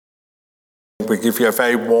We give you a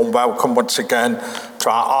very warm welcome once again to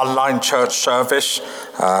our online church service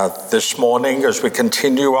this morning as we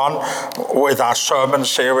continue on with our sermon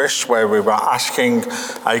series where we were asking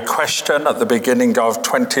a question at the beginning of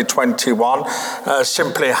 2021,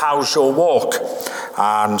 simply, how's your walk?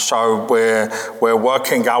 And so we're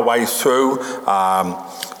working our way through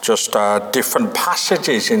different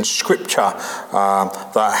passages in Scripture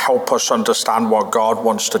that help us understand what God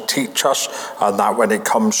wants to teach us, and that when it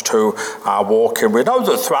comes to our walking. We know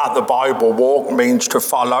that throughout the Bible, walk means to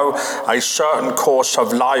follow a certain course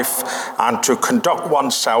of life and to conduct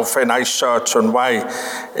oneself in a certain way.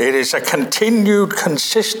 It is a continued,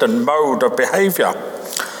 consistent mode of behavior.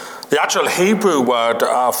 The actual Hebrew word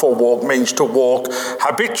for walk means to walk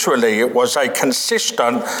habitually. It was a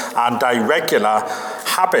consistent and a regular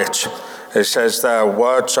habit. It says the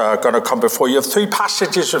words are going to come before you. Three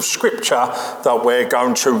passages of Scripture that we're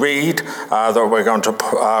going to read, that we're going to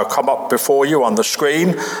come up before you on the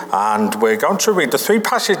screen. And we're going to read the three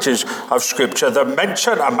passages of Scripture that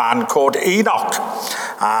mention a man called Enoch.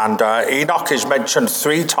 And Enoch is mentioned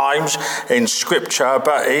three times in Scripture,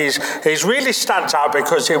 but he's really stands out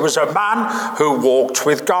because he was a man who walked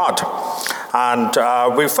with God. And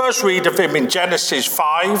we first read of him in Genesis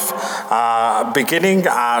 5, beginning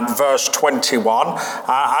at verse 21.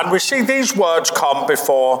 And we see these words come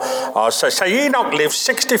before us. They say, Enoch lived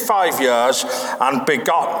 65 years and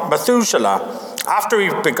begot Methuselah. After he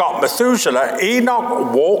begot Methuselah,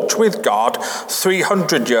 Enoch walked with God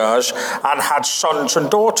 300 years and had sons and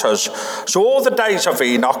daughters. So all the days of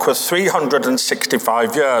Enoch were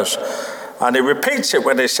 365 years. And he repeats it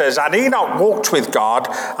when he says, and Enoch walked with God,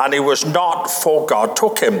 and he was not, for God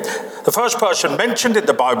took him. The first person mentioned in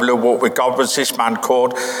the Bible who walked with God was this man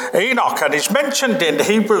called Enoch. And he's mentioned in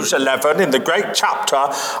Hebrews 11 in the great chapter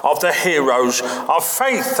of the heroes of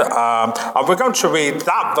faith. And we're going to read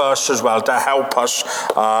that verse as well to help us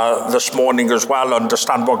this morning as well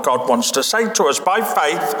understand what God wants to say to us. By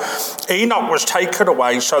faith, Enoch was taken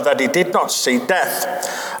away so that he did not see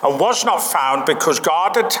death, and was not found because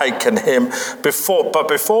God had taken him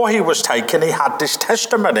before he was taken, he had this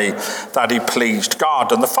testimony that he pleased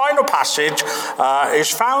God. And the final passage is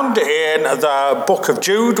found in the book of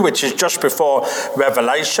Jude, which is just before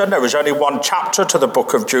Revelation. There is only one chapter to the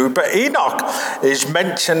book of Jude, but Enoch is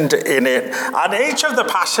mentioned in it. And each of the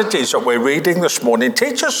passages that we're reading this morning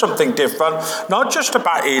teaches something different, not just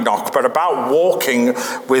about Enoch, but about walking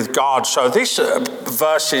with God. So these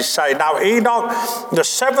verses say, now Enoch, the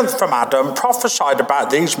seventh from Adam, prophesied about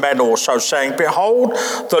these men also, saying, behold,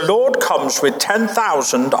 the Lord comes with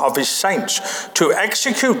 10,000 of his saints to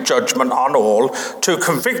execute judgment on all, to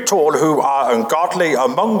convict all who are ungodly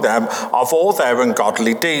among them of all their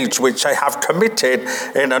ungodly deeds, which they have committed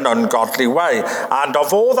in an ungodly way, and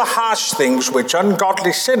of all the harsh things which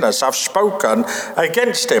ungodly sinners have spoken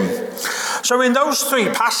against him. So in those three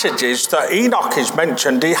passages that Enoch is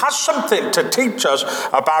mentioned, he has something to teach us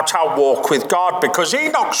about our walk with God, because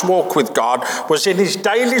Enoch's walk with God was in his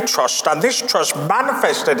daily trust, and this trust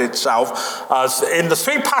manifested itself as in the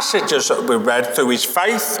three passages that we read, through his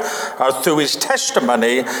faith, through his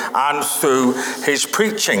testimony, and through his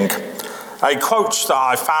preaching. A quote that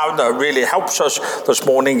I found that really helps us this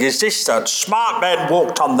morning is this, that smart men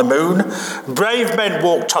walked on the moon, brave men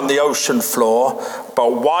walked on the ocean floor,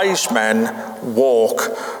 but wise men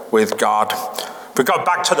walk with God. If we go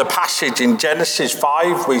back to the passage in Genesis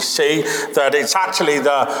 5, we see that it's actually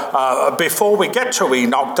before we get to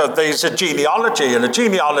Enoch, that there's a genealogy, and a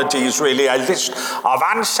genealogy is really a list of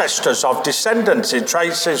ancestors, of descendants. It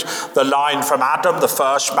traces the line from Adam, the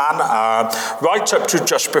first man, right up to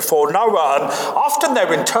just before Noah. And often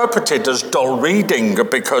they're interpreted as dull reading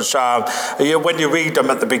because when you read them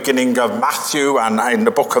at the beginning of Matthew and in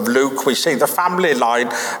the book of Luke, we see the family line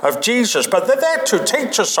of Jesus. But they're there to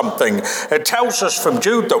teach us something. It tells us from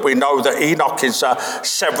Jude that we know that Enoch is a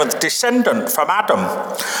seventh descendant from Adam.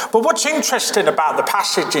 But what's interesting about the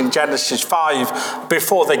passage in Genesis 5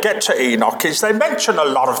 before they get to Enoch is they mention a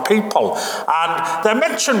lot of people, and they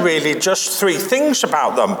mention really just three things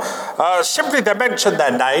about them. Simply they mention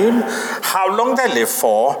their name, how long they lived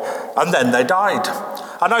for, and then they died.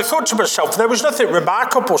 And I thought to myself, there was nothing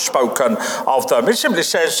remarkable spoken of them. It simply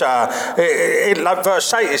says, in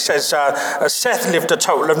verse 8, it says, Seth lived a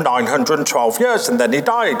total of 912 years, and then he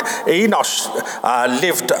died. Enoch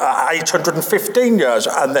lived 815 years,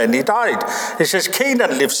 and then he died. It says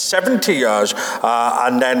Kenan lived 70 years,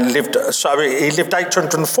 and then he lived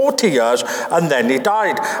 840 years, and then he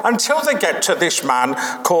died. Until they get to this man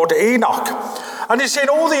called Enoch. And you see, in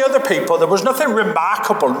all the other people, there was nothing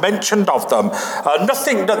remarkable mentioned of them,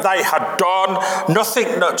 nothing that they had done,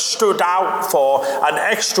 nothing that stood out for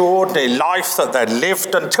an extraordinary life that they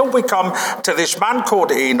lived, until we come to this man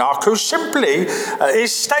called Enoch, who simply,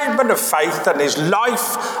 his statement of faith and his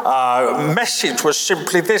life message was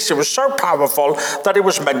simply this. It was so powerful that it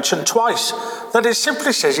was mentioned twice, that it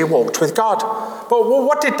simply says he walked with God. But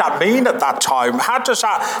what did that mean at that time? How does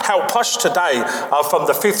that help us today from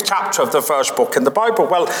the 5th chapter of the first book in the Bible?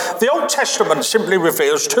 Well, the Old Testament simply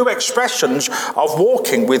reveals two expressions of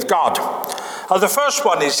walking with God. The first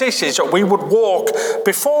one is this, is that we would walk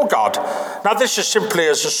before God. Now, this is simply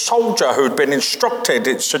as a soldier who'd been instructed.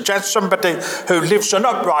 It suggests somebody who lives an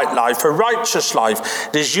upright life, a righteous life.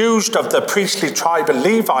 It is used of the priestly tribe of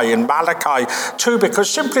Levi in Malachi 2, because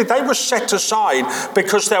simply they were set aside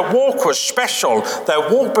because their walk was special. Their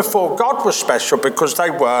walk before God was special because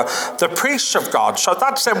they were the priests of God. So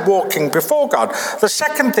that's them walking before God. The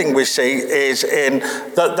second thing we see is in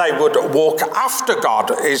that they would walk after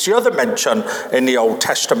God, is the other mention in the Old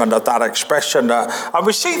Testament of that expression. And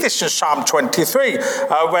we see this in Psalm 23,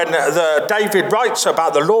 when David writes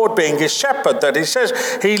about the Lord being his shepherd, that he says,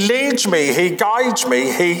 he leads me, he guides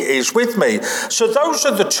me, he is with me. So those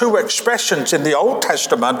are the two expressions in the Old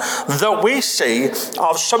Testament that we see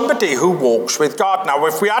of somebody who walks with God. Now,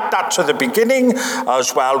 if we add that to the beginning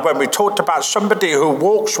as well, when we talked about somebody who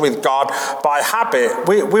walks with God by habit,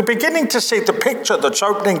 we're beginning to see the picture that's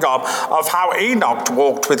opening up of how Enoch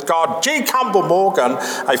walked with God. G. Campbell Morgan,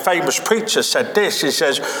 a famous preacher, said this. He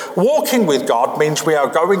says, walking with God means we are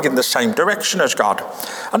going in the same direction as God.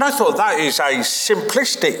 And I thought that is a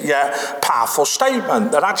simplistic yet powerful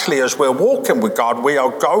statement, that actually as we're walking with God, we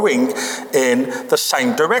are going in the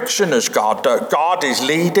same direction as God. That God is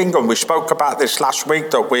leading, and we spoke about this last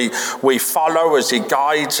week, that we follow as he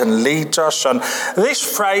guides and leads us. And this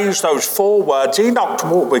phrase, those 4 words, Enoch to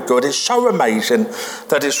walk with God, is so amazing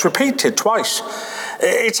that it's repeated twice.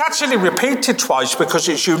 It's actually repeated twice because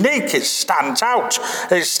it's unique. It stands out.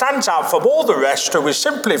 It stands out from all the rest, who we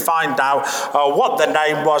simply find out what their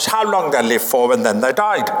name was, how long they lived for, and then they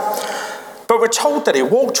died. But we're told that he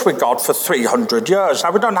walked with God for 300 years.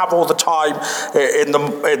 Now, we don't have all the time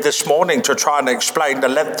this morning to try and explain the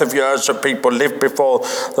length of years that people lived before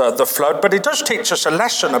the flood, but it does teach us a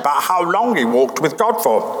lesson about how long he walked with God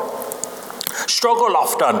for. Struggle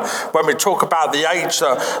often when we talk about the age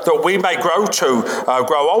that we may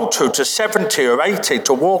grow old to 70 or 80,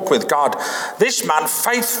 to walk with God. This man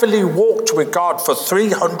faithfully walked with God for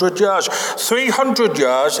 300 years. 300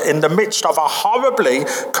 years in the midst of a horribly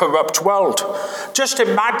corrupt world. Just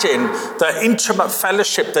imagine the intimate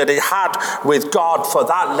fellowship that he had with God for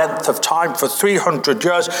that length of time, for 300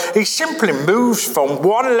 years. He simply moves from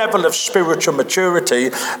one level of spiritual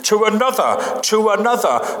maturity to another, to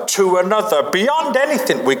another, to another, beyond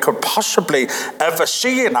anything we could possibly ever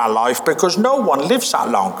see in our life, because no one lives that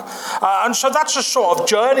long. And so that's a sort of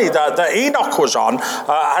journey that Enoch was on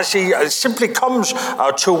as he simply comes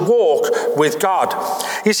to walk with God.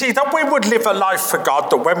 You see, that we would live a life for God,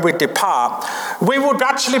 that when we depart, we would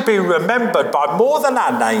actually be remembered by more than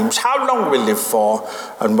our names, how long we lived for,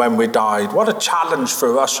 and when we died. What a challenge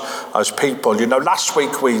for us as people. You know, last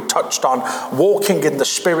week we touched on walking in the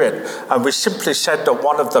Spirit, and we simply said that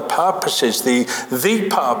one of the purposes, the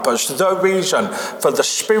purpose, the reason for the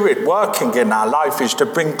Spirit working in our life is to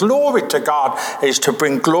bring glory to God, is to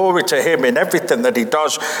bring glory to him in everything that he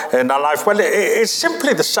does in our life. Well, it's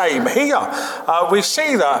simply the same here. We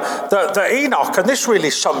see that Enoch, and this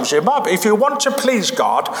really sums him up. If you want to please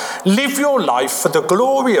God, live your life for the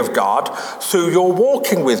glory of God through your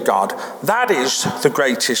walking with God. That is the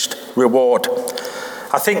greatest reward.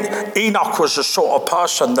 I think Enoch was the sort of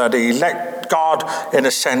person that he let God, in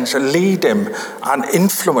a sense, lead him and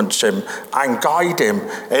influence him and guide him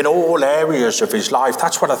in all areas of his life.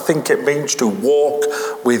 That's what I think it means to walk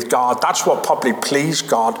with God. That's what probably pleased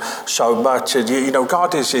God so much. You know,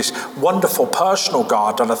 God is this wonderful personal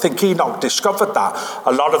God, and I think Enoch discovered that.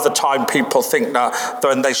 A lot of the time people think that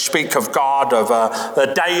when they speak of God, of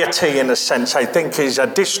a deity in a sense, they think he's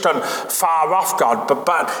a distant, far off God,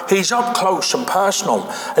 but he's up close and personal,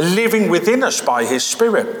 living within us by his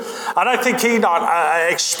Spirit. And I think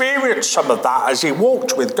Enoch experienced some of that as he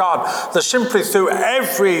walked with God, that simply through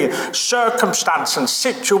every circumstance and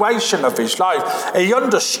situation of his life, he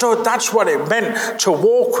understood that's what it meant to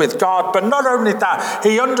walk with God. But not only that,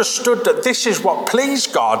 he understood that this is what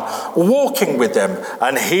pleased God, walking with him,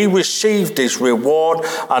 and he received his reward.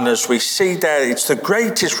 And as we see there, it's the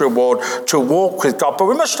greatest reward to walk with God. But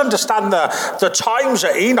we must understand the times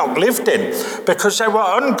that Enoch lived in, because they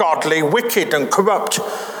were ungodly, wicked and corrupt.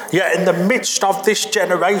 Yet in the midst of this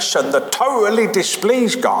generation that totally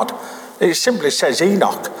displeased God, it simply says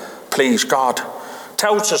Enoch pleased God.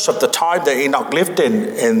 Tells us of the time that Enoch lived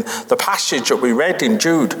in the passage that we read in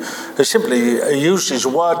Jude. It simply uses the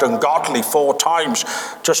word ungodly 4 times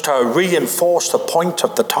just to reinforce the point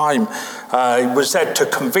of the time. It was there to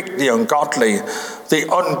convict the ungodly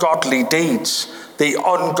deeds, the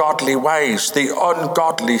ungodly ways, the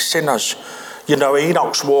ungodly sinners. You know,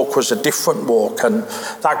 Enoch's walk was a different walk, and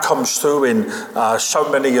that comes through in so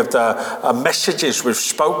many of the messages we've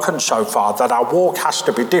spoken so far, that our walk has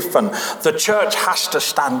to be different. The church has to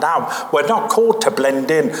stand out. We're not called to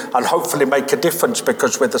blend in and hopefully make a difference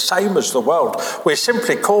because we're the same as the world. We're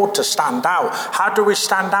simply called to stand out. How do we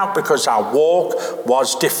stand out? Because our walk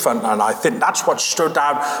was different, and I think that's what stood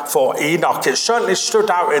out for Enoch. It certainly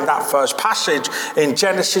stood out in that first passage in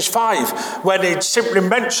Genesis 5, when it simply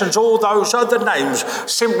mentions all those other names,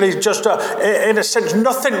 simply just in a sense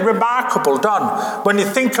nothing remarkable done. When you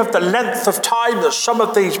think of the length of time that some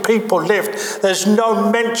of these people lived, there's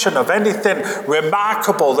no mention of anything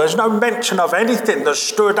remarkable. There's no mention of anything that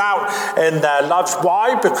stood out in their lives.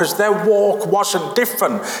 Why? Because their walk wasn't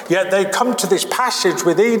different. Yet they come to this passage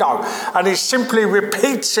with Enoch, and he simply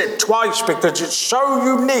repeats it twice because it's so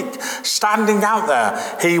unique standing out there.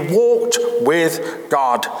 He walked with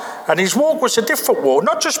God, and his walk was a different walk,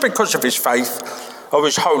 not just because of his faith or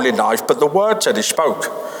his holy life, but the words that he spoke.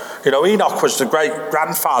 You know, Enoch was the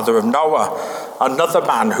great-grandfather of Noah, another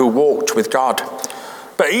man who walked with God.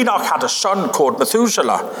 But Enoch had a son called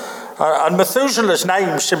Methuselah, and Methuselah's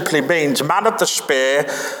name simply means man of the spear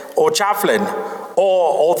or javelin,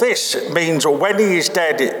 or this means when he is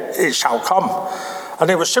dead it shall come. And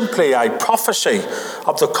it was simply a prophecy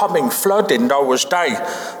of the coming flood in Noah's day,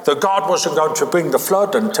 that God wasn't going to bring the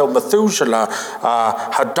flood until Methuselah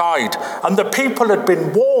had died. And the people had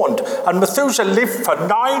been warned, and Methuselah lived for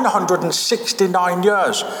 969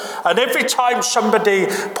 years. And every time somebody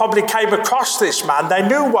probably came across this man, they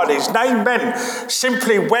knew what his name meant.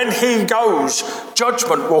 Simply, when he goes,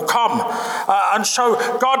 judgment will come. And so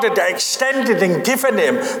God had extended and given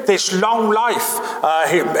him this long life,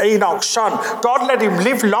 Enoch's son. God let him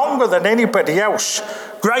live longer than anybody else.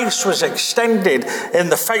 Grace was extended in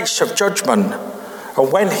the face of judgment.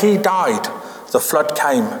 And when he died, the flood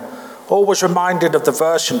came. Always reminded of the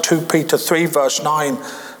verse in 2 Peter 3 verse 9,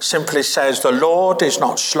 simply says, the Lord is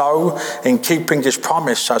not slow in keeping his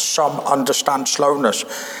promise, as some understand slowness.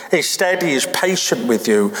 Instead, he is patient with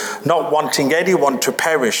you, not wanting anyone to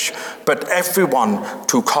perish, but everyone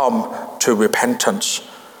to come to repentance.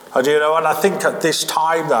 And and I think at this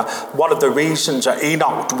time that one of the reasons that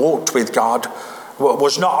Enoch walked with God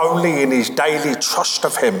was not only in his daily trust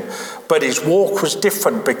of him, but his walk was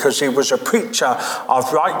different because he was a preacher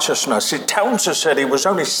of righteousness. It tells us that he was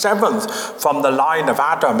only 7th from the line of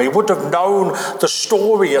Adam. He would have known the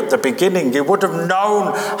story at the beginning. He would have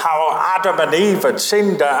known how Adam and Eve had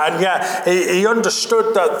sinned, and yet he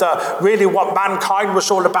understood that really what mankind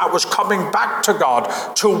was all about was coming back to God,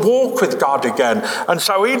 to walk with God again. And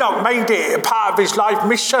so Enoch made it a part of his life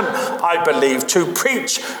mission, I believe, to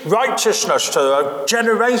preach righteousness to a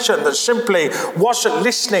generation that simply wasn't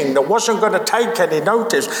listening, that wasn't going to take any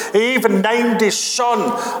notice. He even named his son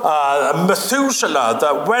Methuselah,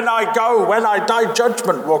 that when I die,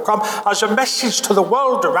 judgment will come, as a message to the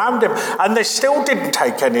world around him. And they still didn't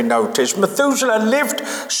take any notice. Methuselah lived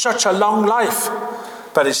such a long life,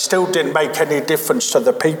 but it still didn't make any difference to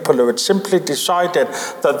the people who had simply decided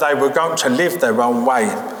that they were going to live their own way.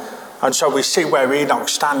 And so we see where Enoch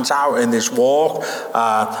stands out in this walk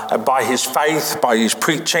by his faith, by his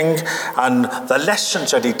preaching, and the lessons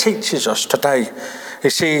that he teaches us today. You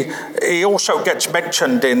see, he also gets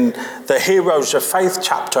mentioned in the Heroes of Faith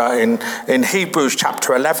chapter in Hebrews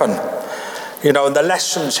chapter 11. And the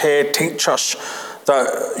lessons here teach us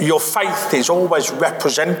that your faith is always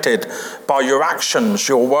represented by your actions,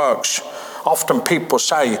 your works. Often people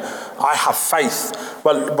say, I have faith.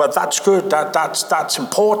 Well, that's good. That's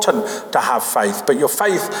important to have faith. But your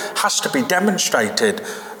faith has to be demonstrated,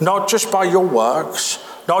 not just by your works,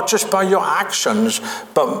 not just by your actions,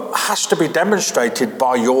 but has to be demonstrated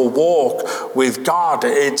by your walk with God.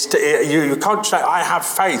 You can't say, I have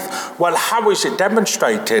faith. Well, how is it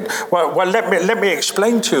demonstrated? Well, let me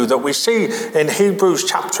explain to you that we see in Hebrews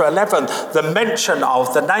chapter 11 the mention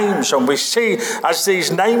of the names, and we see as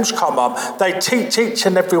these names come up, they teach each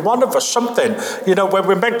and every one of us something. When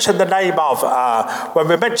we mention the name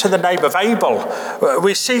of Abel,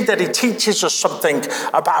 we see that he teaches us something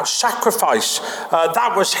about sacrifice. That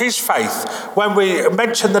that was his faith. When we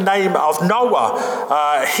mention the name of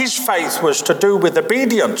Noah, his faith was to do with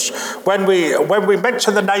obedience. When we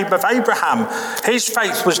mention the name of Abraham, his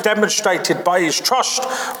faith was demonstrated by his trust.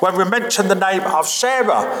 When we mention the name of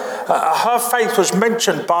Sarah, her faith was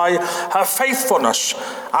mentioned by her faithfulness.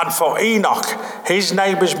 And for Enoch, his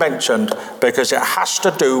name is mentioned because it has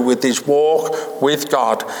to do with his walk with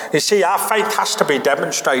God. You see, our faith has to be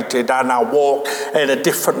demonstrated and our walk in a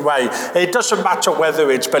different way. It doesn't matter whether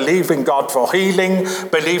it's believing God for healing,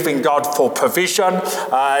 believing God for provision.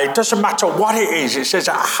 It doesn't matter what it is. It says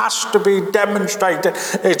it has to be demonstrated.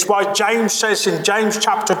 It's why James says in James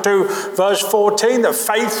chapter 2, verse 14, that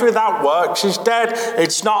faith without works is dead.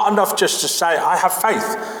 It's not enough just to say, I have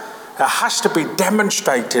faith. It has to be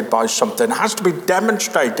demonstrated by something. It has to be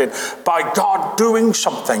demonstrated by God doing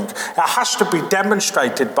something. It has to be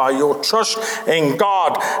demonstrated by your trust in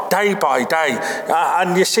God day by day.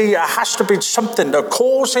 And you see, it has to be something that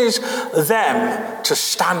causes them to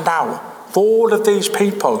stand out. For all of these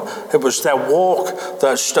people, it was their walk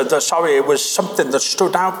it was something that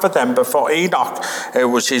stood out for them. But for Enoch, it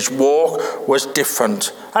was his walk was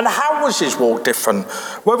different. And how was his walk different?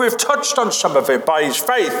 Well, we've touched on some of it by his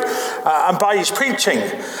faith and by his preaching.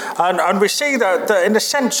 And we see that in a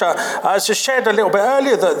sense, as I shared a little bit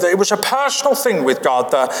earlier, that it was a personal thing with God.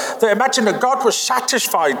 That imagine that God was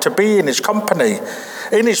satisfied to be in his company,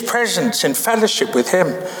 in his presence, in fellowship with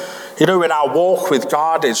him. You know, in our walk with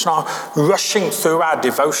God, it's not rushing through our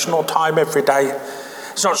devotional time every day.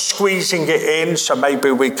 It's not squeezing it in so maybe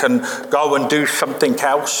we can go and do something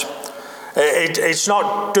else. It's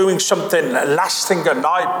not doing something last thing at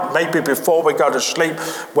night, maybe before we go to sleep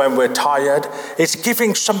when we're tired. It's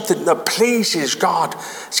giving something that pleases God.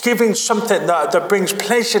 It's giving something that brings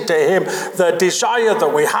pleasure to him, the desire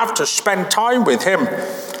that we have to spend time with him.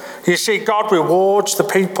 You see, God rewards the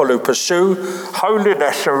people who pursue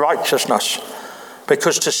holiness and righteousness,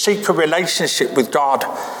 because to seek a relationship with God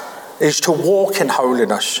is to walk in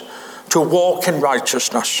holiness, to walk in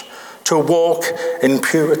righteousness, to walk in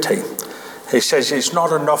purity. He says it's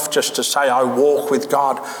not enough just to say I walk with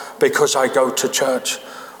God because I go to church,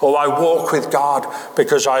 or I walk with God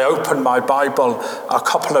because I open my Bible a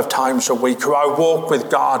couple of times a week, or I walk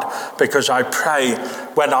with God because I pray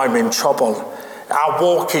when I'm in trouble. Our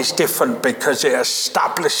walk is different because it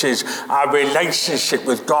establishes our relationship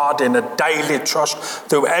with God in a daily trust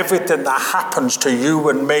through everything that happens to you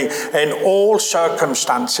and me in all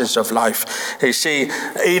circumstances of life. You see,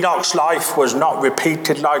 Enoch's life was not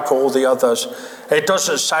repeated like all the others. It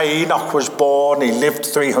doesn't say Enoch was born, he lived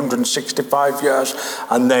 365 years,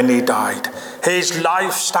 and then he died. His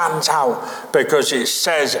life stands out because it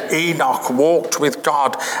says Enoch walked with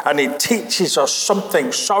God, and it teaches us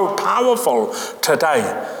something so powerful today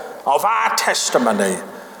of our testimony,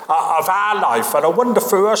 of our life. And I wonder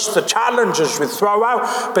for us the challenges we throw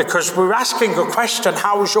out, because we're asking a question,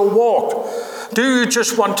 how's your walk? Do you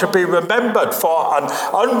just want to be remembered for an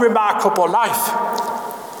unremarkable life?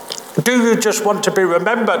 Do you just want to be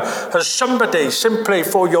remembered as somebody simply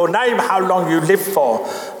for your name, how long you lived for,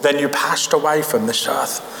 then you passed away from this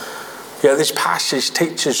earth? Yeah, this passage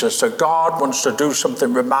teaches us that God wants to do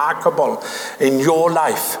something remarkable in your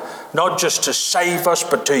life, not just to save us,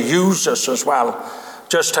 but to use us as well.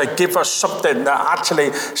 Just to give us something that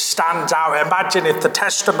actually stands out. Imagine if the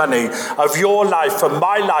testimony of your life and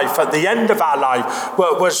my life at the end of our life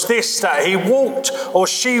was this, that he walked or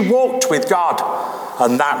she walked with God,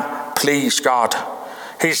 and that pleased God.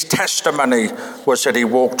 His testimony was that he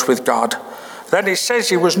walked with God. Then he says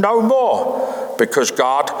he was no more because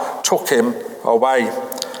God took him away.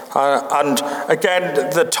 And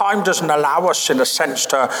again, the time doesn't allow us, in a sense,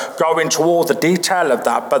 to go into all the detail of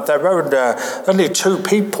that, but there are only two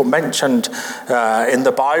people mentioned in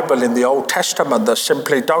the Bible, in the Old Testament, that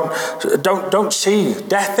simply don't see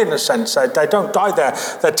death, in a sense. They don't die there.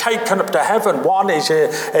 They're taken up to heaven. One is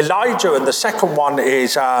Elijah, and the second one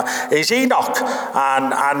is Enoch.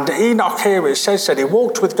 And Enoch here, it says that he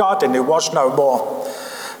walked with God and he was no more.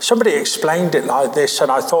 Somebody explained it like this,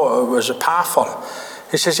 and I thought it was powerful.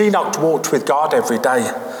 It says Enoch walked with God every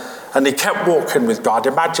day, and he kept walking with God.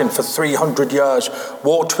 Imagine for 300 years,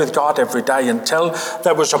 walked with God every day until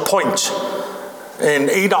there was a point in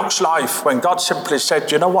Enoch's life when God simply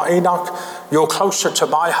said, you know what, Enoch, you're closer to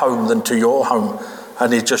my home than to your home.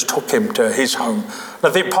 And he just took him to his home. And I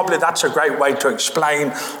think probably that's a great way to explain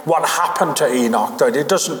what happened to Enoch. That it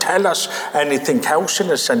doesn't tell us anything else in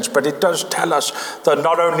a sense, but it does tell us that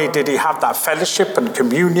not only did he have that fellowship and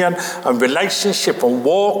communion and relationship and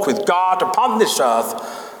walk with God upon this earth,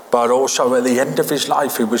 but also at the end of his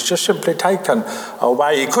life, he was just simply taken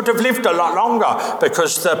away. He could have lived a lot longer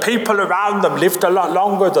because the people around them lived a lot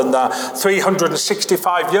longer than the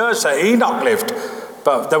 365 years that Enoch lived.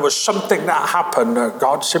 But there was something that happened.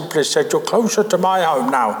 God simply said, you're closer to my home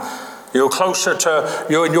now. You're closer to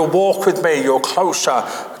you in your walk with me. You're closer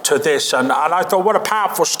to this. And I thought, what a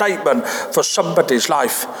powerful statement for somebody's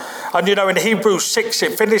life. And you know, in Hebrews 6,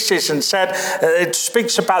 it finishes and said, it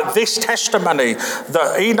speaks about this testimony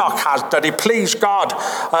that Enoch has, that he pleased God.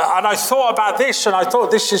 And I thought about this, and I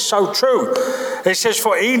thought this is so true. It says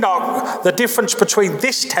for Enoch, the difference between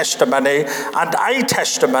this testimony and a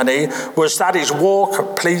testimony was that his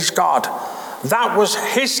walk pleased God. That was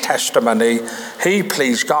his testimony. He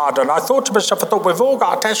pleased God. And I thought to myself, we've all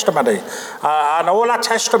got a testimony. And all our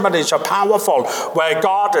testimonies are powerful, where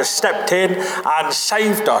God has stepped in and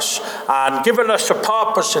saved us and given us a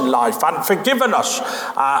purpose in life and forgiven us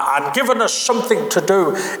and given us something to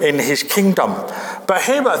do in his kingdom. But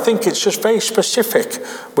here I think it's just very specific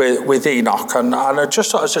with Enoch. And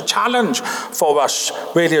just as a challenge for us,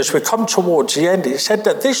 really, as we come towards the end, it said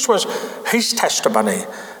that this was his testimony.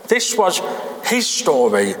 This was his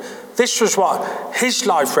story. This was what his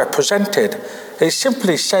life represented. He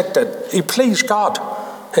simply said that he pleased God.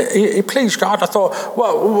 He pleased God. I thought,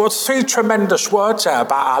 well, three tremendous words there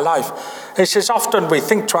about our life. It says often we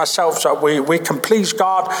think to ourselves that we can please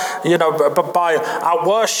God, you know, by our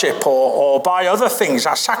worship or by other things,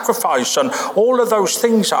 our sacrifice, and all of those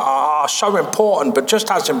things are so important. But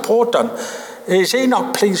just as important is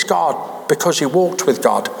Enoch pleased God because he walked with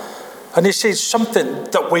God. And this is something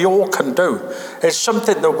that we all can do. It's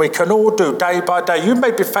something that we can all do day by day. You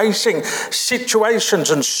may be facing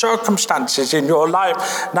situations and circumstances in your life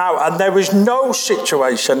now, and there is no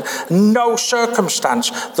situation, no circumstance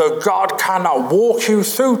that God cannot walk you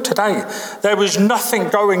through today. There is nothing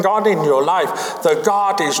going on in your life that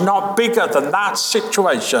God is not bigger than that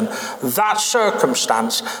situation, that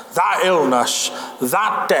circumstance, that illness,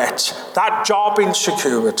 that debt, that job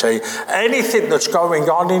insecurity, anything that's going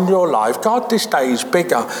on in your life. God this day is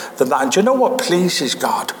bigger than that. And do you know what pleases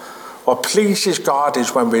God? What pleases God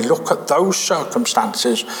is when we look at those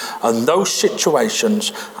circumstances and those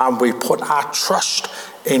situations and we put our trust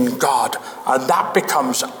in God, and that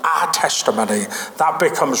becomes our testimony. That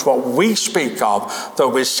becomes what we speak of, that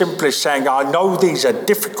we're simply saying, I know these are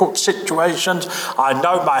difficult situations. I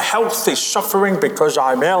know my health is suffering because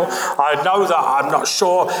I'm ill. I know that I'm not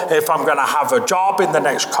sure if I'm going to have a job in the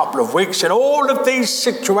next couple of weeks. In all of these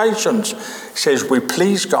situations, it says we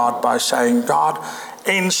please God by saying, God,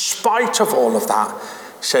 in spite of all of that,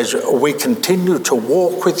 it says we continue to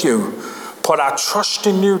walk with you, put our trust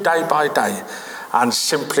in you day by day, and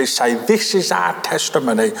simply say, this is our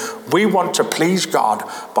testimony. We want to please God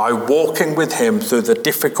by walking with him through the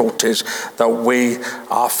difficulties that we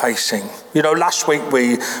are facing. You know, last week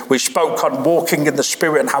we spoke on walking in the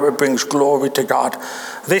Spirit and how it brings glory to God.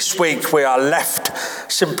 This week we are left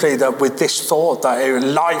simply with this thought that a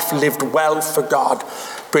life lived well for God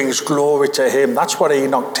brings glory to him. That's what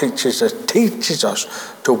Enoch teaches us. Teaches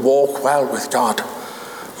us to walk well with God.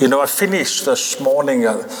 You know, I finished this morning,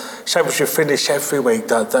 same as you finish every week,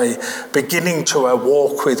 that the beginning to a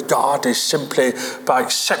walk with God is simply by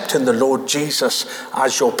accepting the Lord Jesus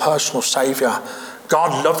as your personal Saviour.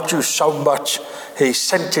 God loved you so much, he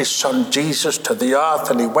sent his son Jesus to the earth,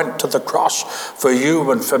 and he went to the cross for you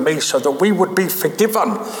and for me so that we would be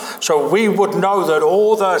forgiven, so we would know that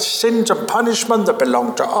all the sins and punishment that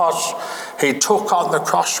belong to us, he took on the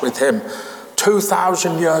cross with him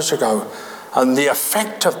 2,000 years ago. And the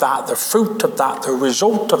effect of that, the fruit of that, the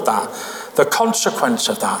result of that, the consequence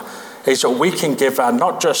of that is that we can give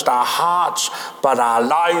not just our hearts, but our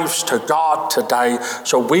lives to God today,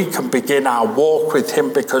 so we can begin our walk with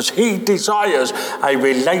him, because he desires a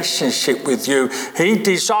relationship with you. He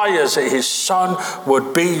desires that his son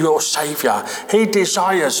would be your Saviour. He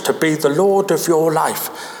desires to be the Lord of your life,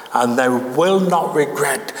 and they will not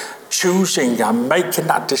regret choosing and making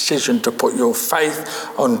that decision to put your faith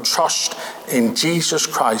and trust in Jesus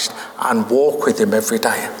Christ and walk with him every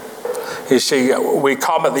day. You see, we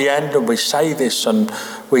come at the end and we say this, and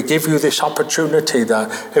we give you this opportunity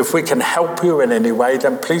that if we can help you in any way,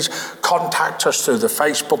 then please contact us through the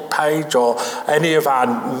Facebook page or any of our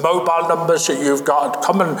mobile numbers that you've got.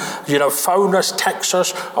 Come and, phone us, text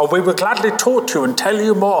us, and we will gladly talk to you and tell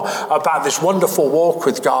you more about this wonderful walk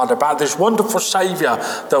with God, about this wonderful Saviour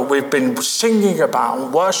that we've been singing about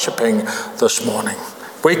and worshipping this morning.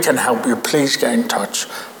 We can help you. Please get in touch.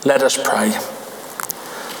 Let us pray.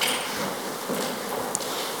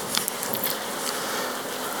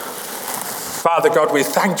 Father God, we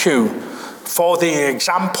thank you for the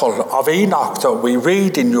example of Enoch that we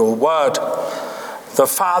read in your word. The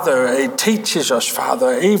Father, it teaches us,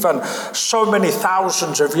 Father, even so many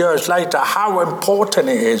thousands of years later, how important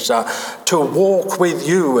it is to walk with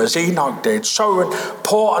you as Enoch did. So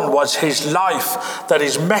important was his life, that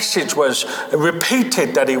his message was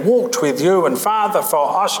repeated, that he walked with you. And Father,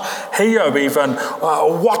 for us here even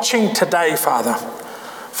watching today, Father,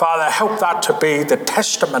 help that to be the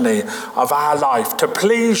testimony of our life, to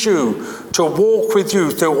please you, to walk with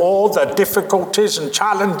you through all the difficulties and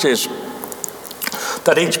challenges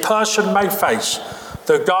that each person may face.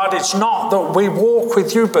 That God, it's not that we walk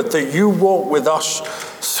with you, but that you walk with us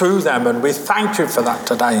through them. And we thank you for that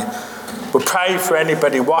today. We pray for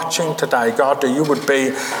anybody watching today, God, that you would be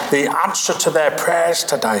the answer to their prayers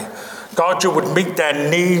today. God, you would meet their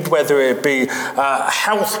need, whether it be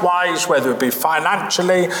health-wise, whether it be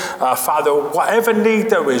financially. Father, whatever need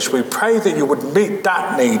there is, we pray that you would meet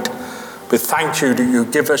that need. We thank you that you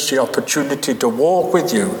give us the opportunity to walk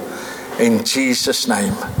with you. In Jesus'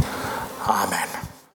 name, amen.